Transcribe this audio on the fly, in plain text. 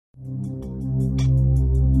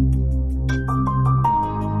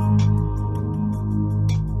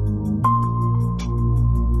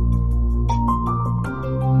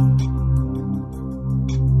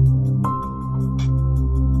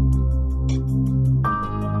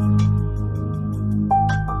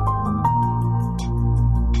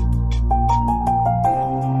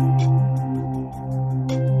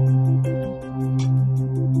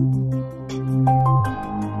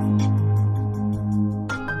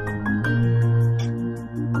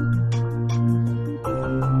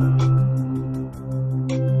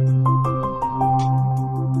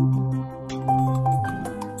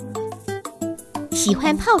喜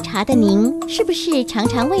欢泡茶的您，是不是常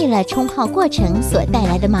常为了冲泡过程所带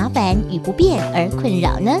来的麻烦与不便而困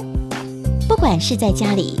扰呢？不管是在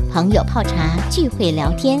家里朋友泡茶聚会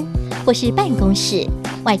聊天，或是办公室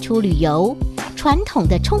外出旅游，传统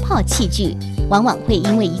的冲泡器具往往会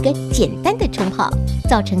因为一个简单的冲泡，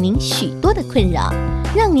造成您许多的困扰，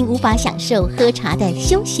让您无法享受喝茶的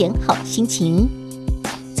休闲好心情。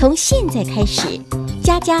从现在开始，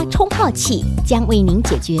佳家冲泡器将为您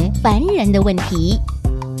解决烦人的问题。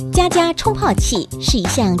佳家冲泡器是一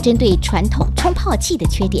项针对传统冲泡器的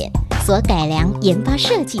缺点所改良研发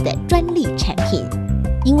设计的专利产品。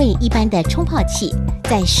因为一般的冲泡器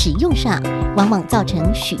在使用上往往造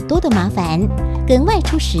成许多的麻烦，跟外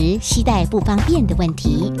出时携带不方便的问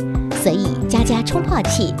题，所以佳家冲泡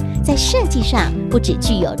器在设计上不只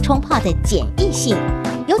具有冲泡的简易性，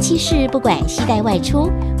尤其是不管携带外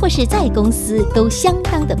出或是在公司都相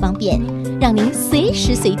当的方便，让您随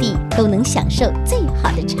时随地都能享受最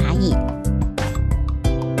好的茶饮。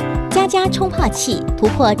佳家冲泡器突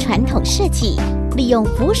破传统设计，利用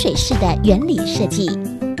浮水式的原理设计。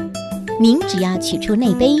您只要取出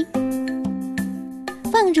内杯，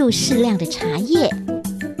放入适量的茶叶，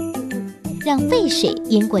让沸水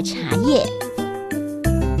淹过茶叶，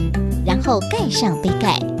然后盖上杯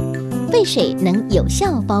盖，沸水能有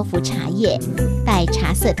效包覆茶叶，待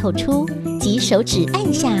茶色透出及手指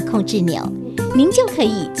按下控制钮，您就可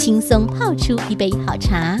以轻松泡出一杯好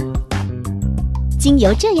茶。经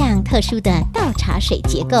由这样特殊的倒茶水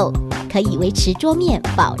结构，可以维持桌面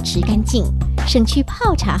保持干净，省去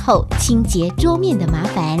泡茶后清洁桌面的麻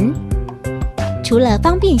烦。除了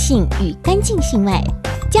方便性与干净性外，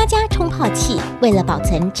佳家冲泡器为了保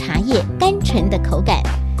存茶叶甘醇的口感，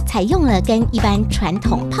采用了跟一般传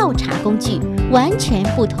统泡茶工具完全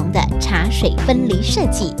不同的茶水分离设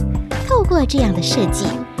计。透过这样的设计，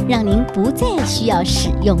让您不再需要使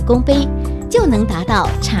用公杯，就能达到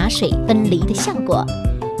茶水分离的效果。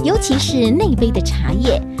尤其是内杯的茶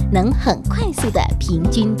叶能很快速地平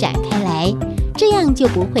均展开来，这样就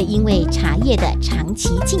不会因为茶叶的长期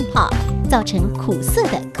浸泡造成苦涩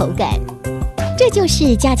的口感。这就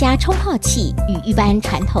是佳家冲泡器与一般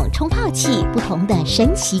传统冲泡器不同的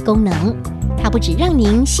神奇功能。它不只让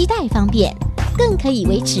您携带方便，更可以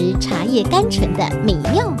维持茶叶甘醇的美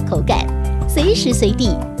妙口感，随时随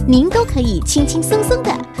地您都可以轻轻松松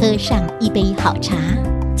地喝上一杯好茶。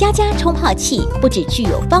佳家冲泡器不只具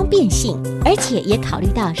有方便性，而且也考虑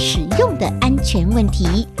到使用的安全问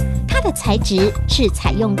题。它的材质是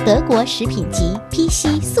采用德国食品级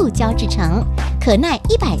PC 塑胶制成，可耐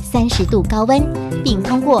130度高温，并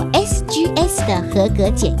通过 SGS 的合格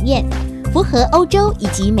检验，符合欧洲以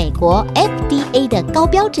及美国 FDA 的高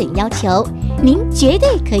标准要求，您绝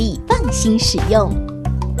对可以放心使用。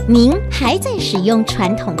您还在使用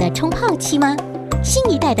传统的冲泡器吗？新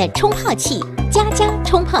一代的冲泡器佳家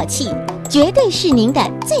冲泡器绝对是您的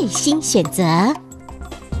最新选择。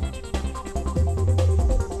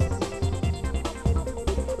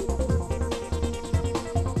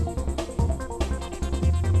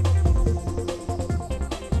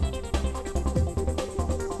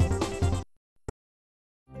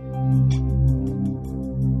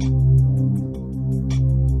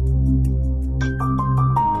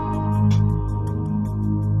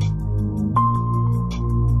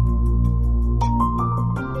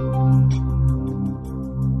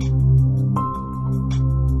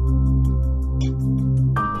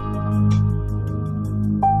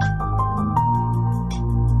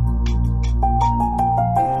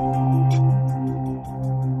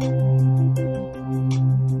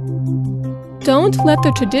Don't let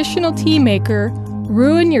the traditional tea maker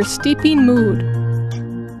ruin your steeping mood.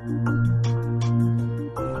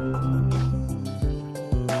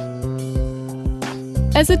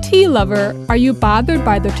 As a tea lover, are you bothered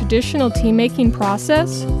by the traditional tea making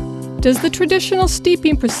process? Does the traditional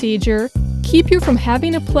steeping procedure keep you from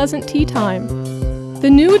having a pleasant tea time? The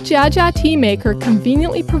new佳家tea maker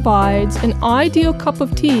conveniently provides an ideal cup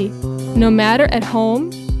of tea, no matter at home,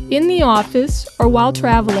 in the office, or while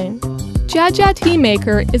traveling.佳家tea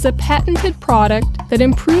maker is a patented product that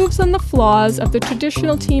improves on the flaws of the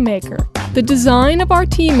traditional tea maker. The design of our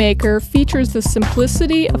tea maker features the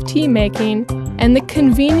simplicity of tea making and the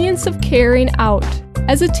convenience of carrying out.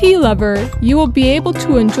 As a tea lover, you will be able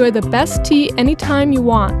to enjoy the best tea anytime you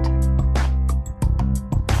want.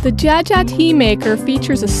 The佳家tea maker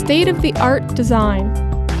features a state-of-the-art design.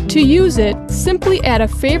 To use it, simply add a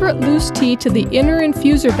favorite loose tea to the inner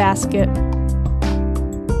infuser basket.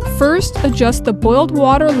 First, adjust the boiled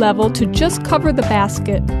water level to just cover the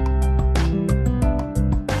basket.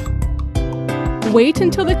 Wait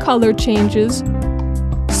until the color changes.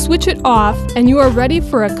 switch it off and you are ready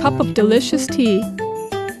for a cup of delicious tea.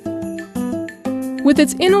 With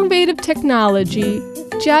its innovative technology,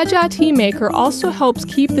佳家Tea Maker also helps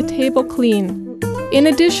keep the table clean. In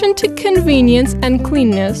addition to convenience and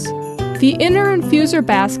cleanness, the inner infuser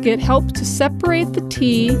basket helps to separate the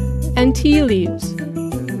tea and tea leaves,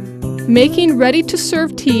 making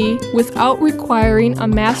ready-to-serve tea without requiring a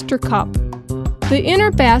master cup. The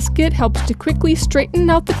inner basket helps to quickly straighten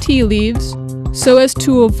out the tea leaves so as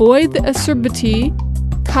to avoid the acerbity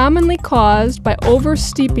commonly caused by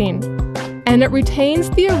oversteeping, and it retains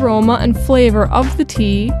the aroma and flavor of the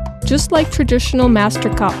tea just like traditional master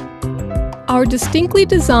cup. Our distinctly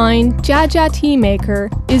designed佳家Tea Maker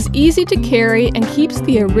is easy to carry and keeps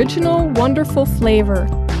the original wonderful flavor.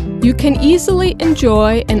 You can easily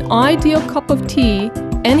enjoy an ideal cup of tea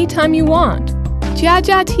anytime you want.佳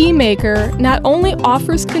家Tea Maker not only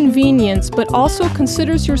offers convenience but also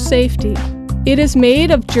considers your safety. It is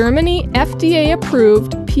made of Germany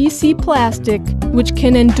FDA-approved PC plastic, which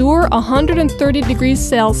can endure 130 degrees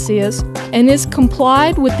Celsius and is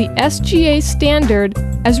complied with the SGA standard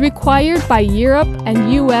as required by Europe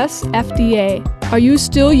and US FDA. Are you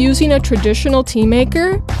still using a traditional tea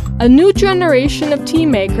maker? A new generation of tea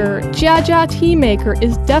maker,佳家Tea Maker,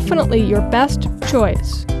 is definitely your best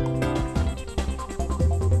choice.